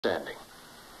standing.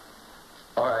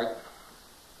 All right.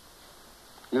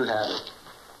 You have it.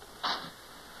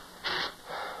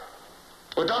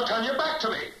 Well, don't turn your back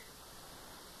to me.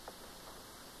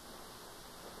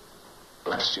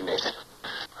 Blast you, Nathan.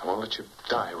 I won't let you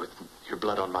die with your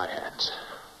blood on my hands.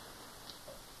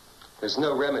 There's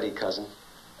no remedy, cousin.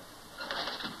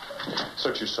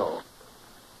 Search your soul.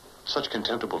 Such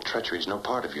contemptible treachery is no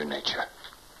part of your nature.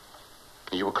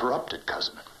 You were corrupted,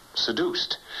 cousin.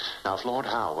 Seduced. Now, if Lord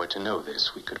Howe were to know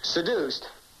this, we could... Seduced?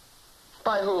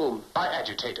 By whom? By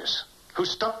agitators, who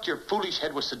stuffed your foolish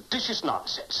head with seditious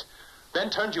nonsense, then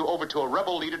turned you over to a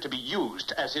rebel leader to be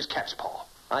used as his cat's paw.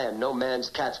 I am no man's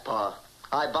cat's paw.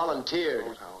 I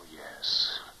volunteered. Oh,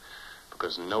 yes.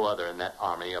 Because no other in that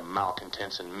army of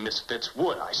malcontents and misfits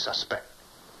would, I suspect.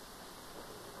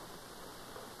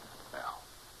 Well,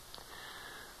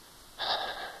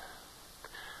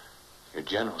 your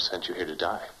general sent you here to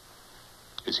die.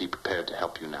 Is he prepared to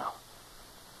help you now?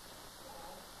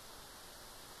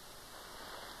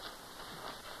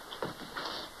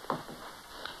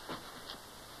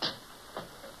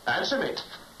 Answer me.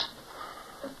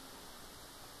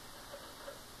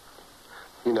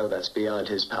 You know that's beyond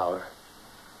his power.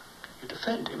 You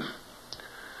defend him.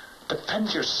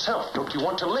 Defend yourself. Don't you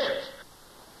want to live?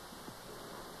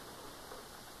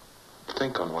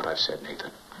 Think on what I've said,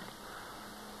 Nathan.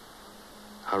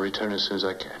 I'll return as soon as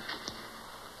I can.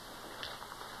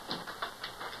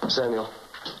 Samuel.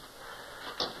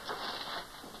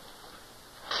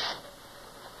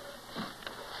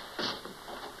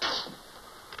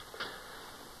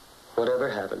 Whatever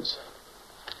happens,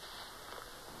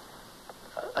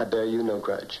 I bear you no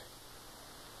grudge.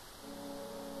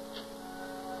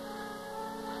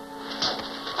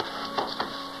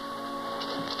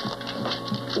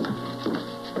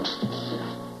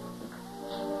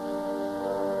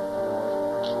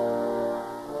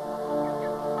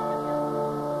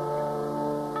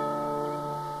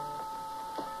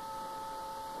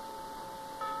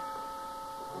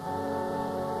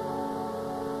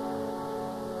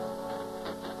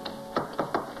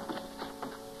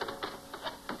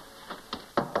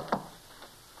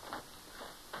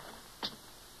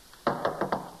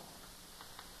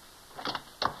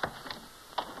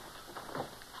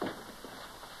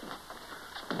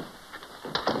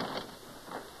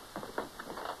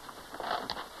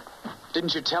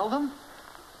 Didn't you tell them?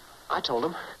 I told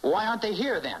him. Why aren't they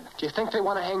here, then? Do you think they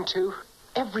want to hang too?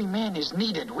 Every man is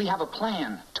needed. We have a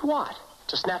plan. To what?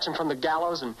 To snatch him from the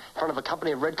gallows in front of a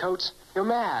company of redcoats? You're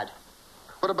mad.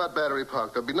 What about Battery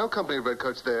Park? There'll be no company of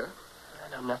redcoats there. I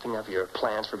know nothing of your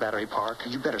plans for Battery Park.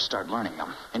 You better start learning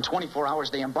them. In 24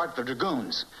 hours, they embark the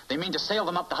dragoons. They mean to sail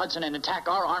them up the Hudson and attack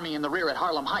our army in the rear at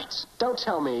Harlem Heights. Don't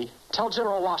tell me. Tell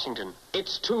General Washington.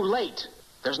 It's too late.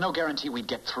 There's no guarantee we'd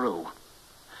get through.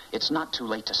 It's not too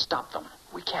late to stop them.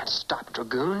 We can't stop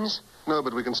dragoons. No,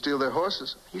 but we can steal their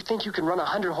horses. You think you can run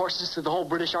 100 horses through the whole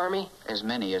British Army? As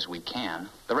many as we can.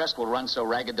 The rest will run so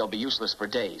ragged they'll be useless for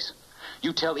days.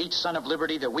 You tell each son of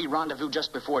liberty that we rendezvous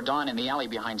just before dawn in the alley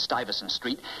behind Stuyvesant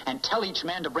Street, and tell each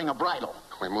man to bring a bridle.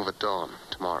 We move at dawn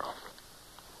tomorrow.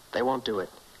 They won't do it.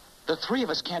 The three of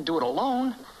us can't do it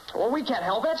alone. Well, we can't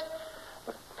help it.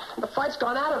 The fight's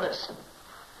gone out of us.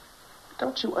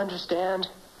 Don't you understand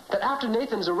that after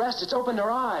Nathan's arrest, it's opened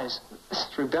our eyes? This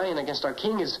rebellion against our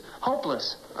king is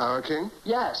hopeless. Our king?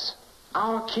 Yes,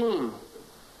 our king.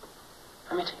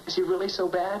 I mean, is he really so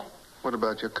bad? What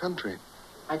about your country?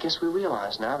 I guess we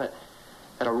realize now that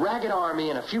a ragged army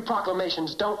and a few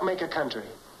proclamations don't make a country.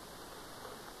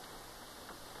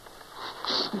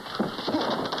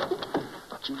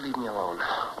 You leave me alone,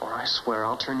 or I swear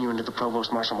I'll turn you into the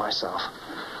provost marshal myself.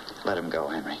 Let him go,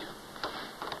 Henry.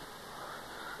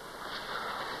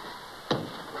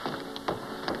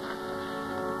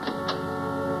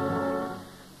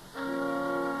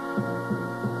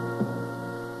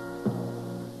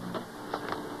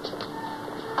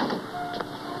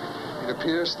 It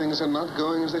appears things are not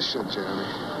going as they should, Jeremy.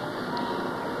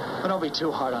 But don't be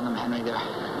too hard on them, Henry. They're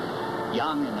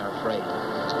young and they're afraid.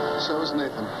 So is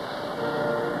Nathan.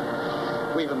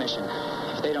 We have a mission.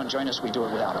 If they don't join us, we do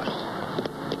it without them.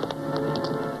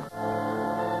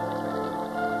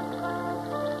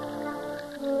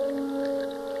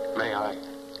 May I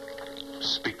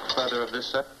speak further of this,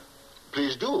 sir?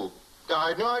 Please do. I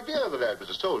had no idea the lad was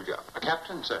a soldier. A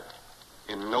captain, sir.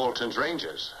 In Knowlton's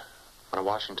Rangers. One of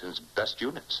Washington's best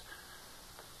units.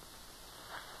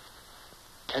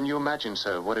 Can you imagine,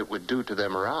 sir, what it would do to their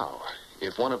morale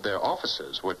if one of their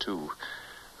officers were to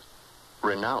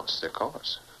renounce their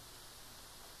cause?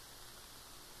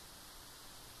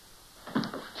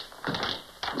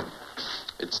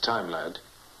 It's time, lad.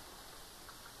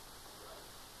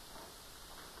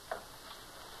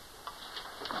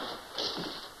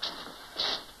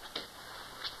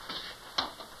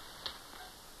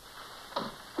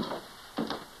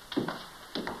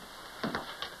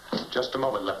 Just a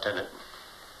moment, Lieutenant.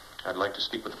 I'd like to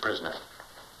speak with the prisoner.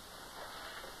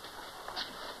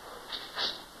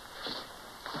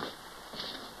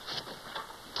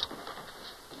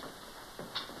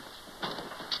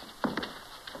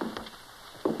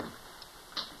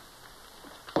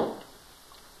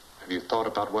 Have you thought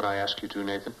about what I asked you to,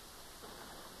 Nathan?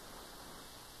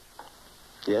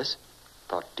 Yes?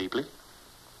 Thought deeply?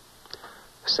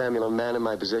 Samuel, a man in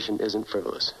my position isn't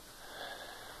frivolous.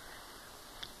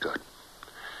 Good.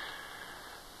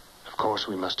 Of course,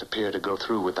 we must appear to go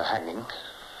through with the hanging,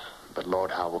 but Lord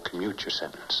Howe will commute your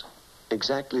sentence.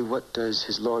 Exactly what does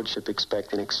his lordship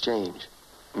expect in exchange?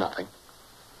 Nothing.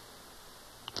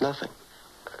 Nothing.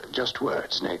 Just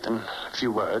words, Nathan. A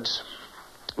few words.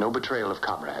 No betrayal of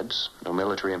comrades. No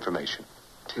military information.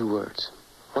 2 words.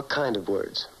 What kind of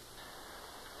words?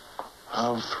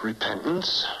 Of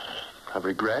repentance. Of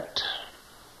regret.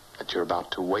 That you're about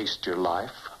to waste your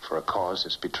life for a cause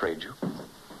that's betrayed you.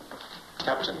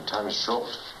 Captain, time is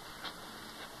short.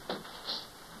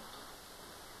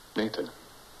 Nathan,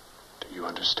 do you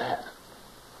understand?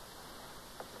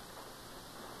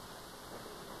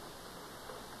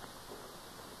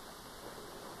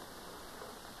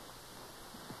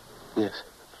 Yes.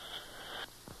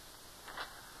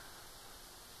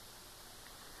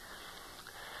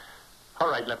 All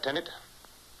right, Lieutenant.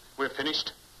 We're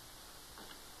finished.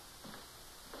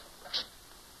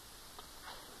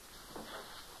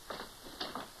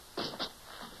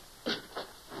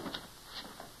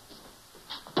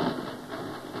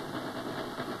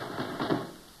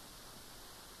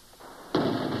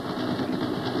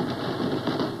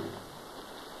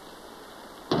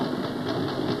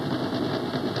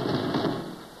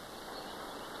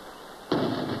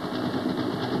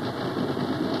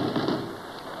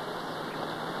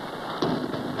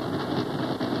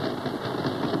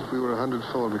 If we were 100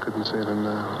 forward, we couldn't save him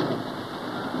now.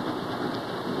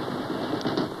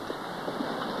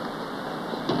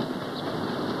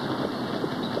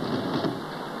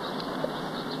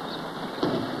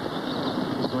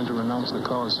 He's going to renounce the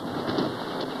cause.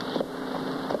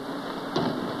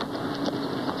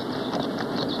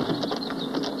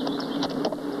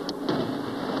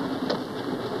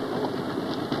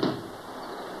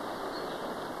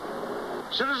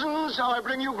 Citizens, I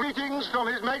bring you greetings from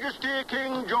His Majesty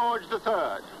King George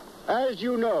III. As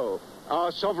you know,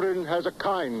 our sovereign has a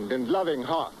kind and loving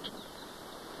heart.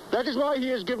 That is why he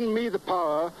has given me the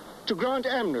power to grant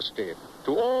amnesty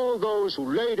to all those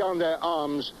who lay down their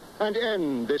arms and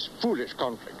end this foolish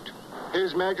conflict.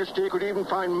 His Majesty could even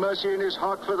find mercy in his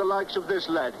heart for the likes of this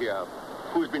lad here,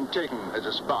 who's been taken as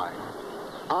a spy.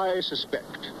 I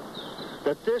suspect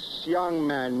that this young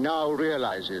man now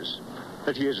realizes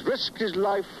that he has risked his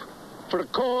life for a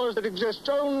cause that exists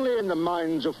only in the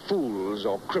minds of fools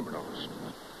or criminals.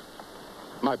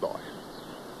 My boy,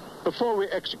 before we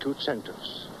execute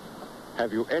sentence,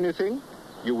 have you anything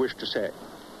you wish to say?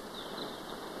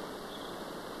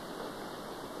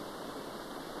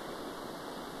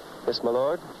 Yes, my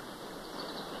lord.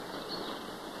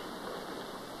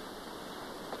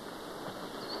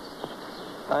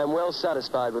 I am well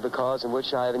satisfied with the cause in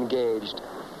which I have engaged.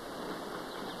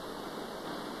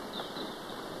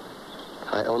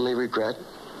 I only regret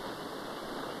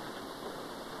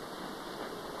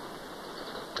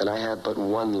that I have but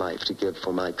one life to give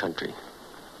for my country.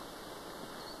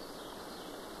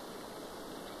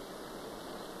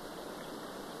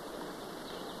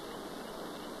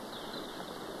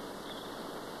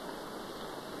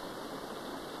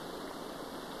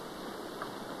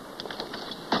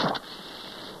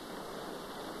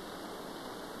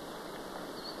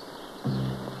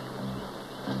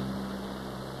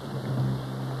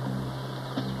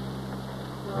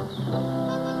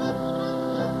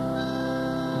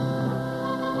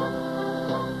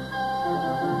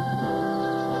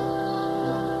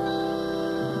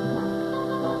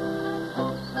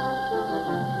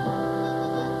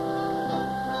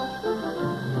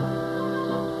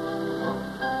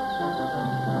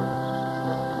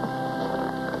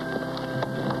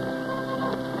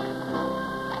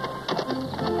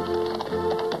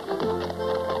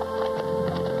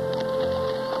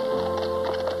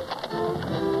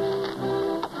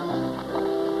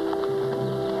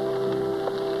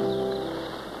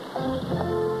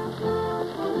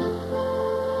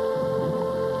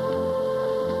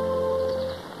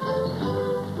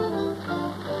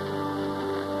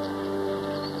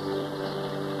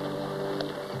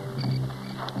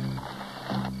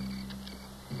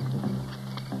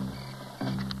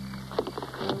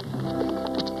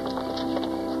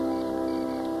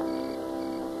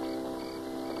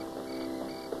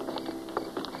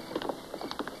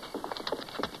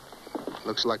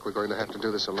 Looks like we're going to have to do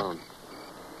this alone.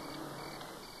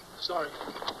 Sorry.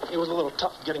 It was a little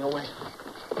tough getting away.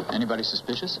 Anybody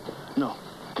suspicious? No.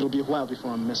 It'll be a while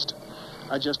before I'm missed.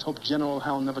 I just hope General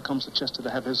Howe never comes to Chester to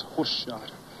have his horse shot.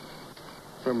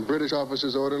 From British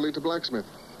officer's orderly to blacksmith.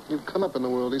 You've come up in the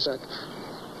world, Isak.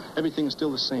 Everything's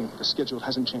still the same. The schedule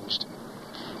hasn't changed.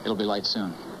 It'll be light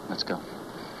soon. Let's go.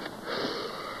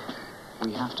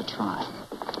 We have to try.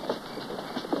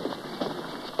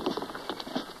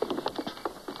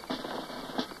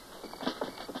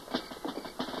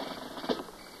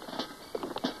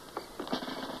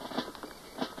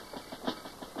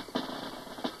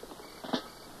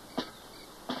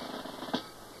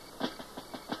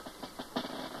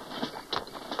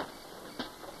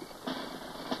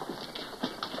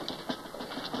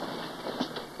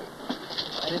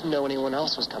 I didn't know anyone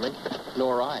else was coming,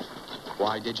 nor I.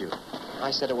 Why did you?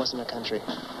 I said it wasn't a country.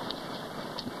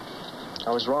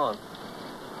 I was wrong.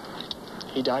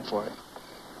 He died for it.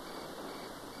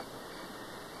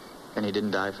 Then he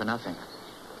didn't die for nothing.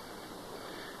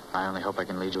 I only hope I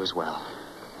can lead you as well.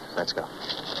 Let's go.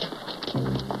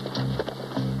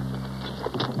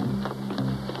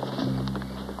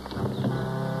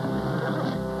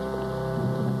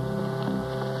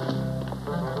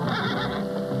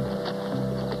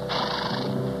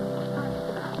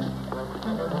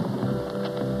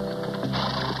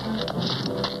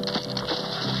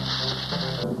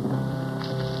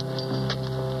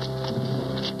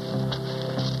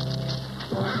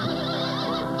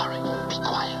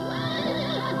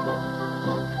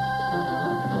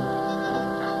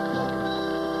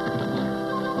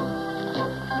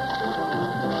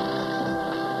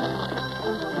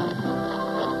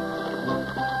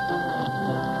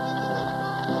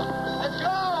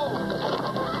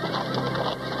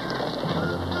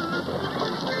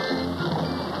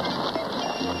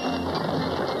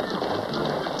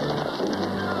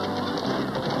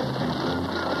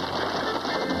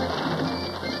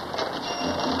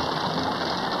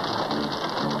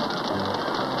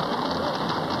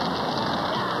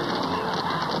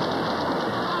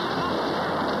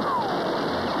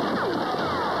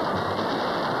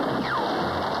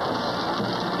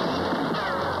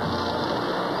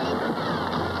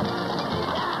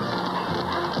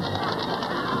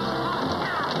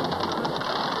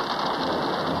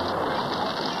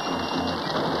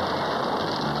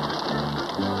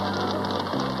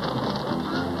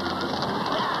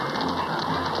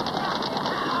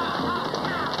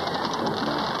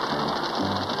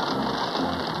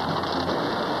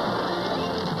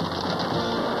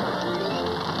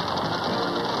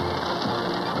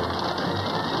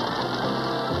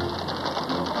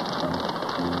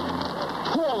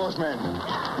 Men.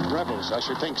 Rebels, I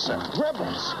should think so.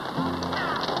 Rebels!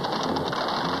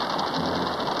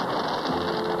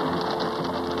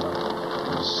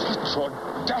 Such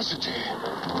audacity!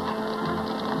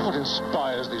 What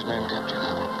inspires these men, Captain?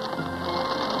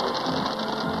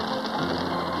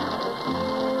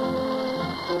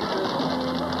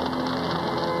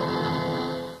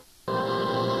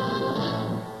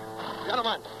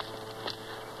 Gentlemen,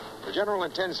 the General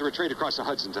intends to retreat across the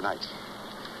Hudson tonight.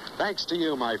 Thanks to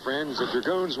you, my friends, the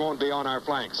dragoons won't be on our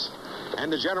flanks.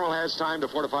 And the General has time to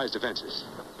fortify his defenses.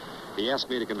 He asked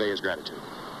me to convey his gratitude.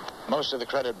 Most of the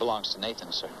credit belongs to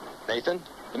Nathan, sir. Nathan?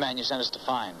 The man you sent us to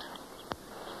find.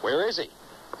 Where is he?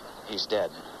 He's dead.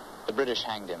 The British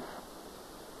hanged him.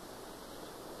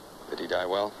 Did he die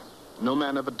well? No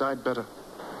man ever died better.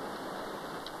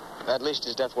 At least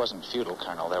his death wasn't futile,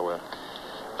 Colonel. There were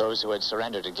those who had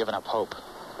surrendered and given up hope.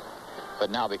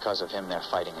 But now, because of him, they're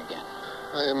fighting again.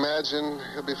 I imagine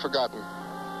he'll be forgotten.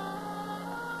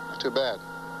 Too bad.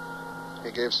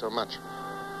 He gave so much.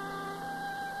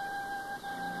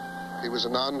 He was a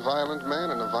non-violent man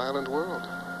in a violent world.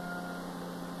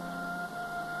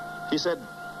 He said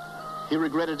he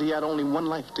regretted he had only one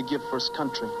life to give for his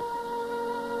country.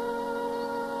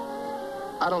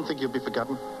 I don't think he'll be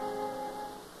forgotten.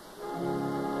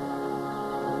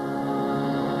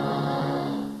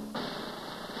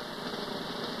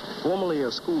 Formerly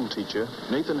a school teacher,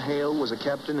 Nathan Hale was a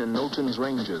captain in Knowlton's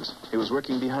Rangers. He was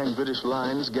working behind British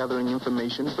lines, gathering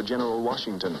information for General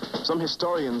Washington. Some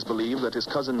historians believe that his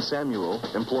cousin Samuel,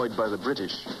 employed by the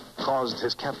British, caused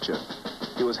his capture.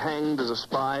 He was hanged as a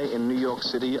spy in New York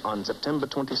City on September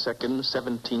 22nd,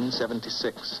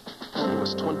 1776. He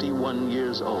was 21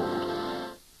 years old.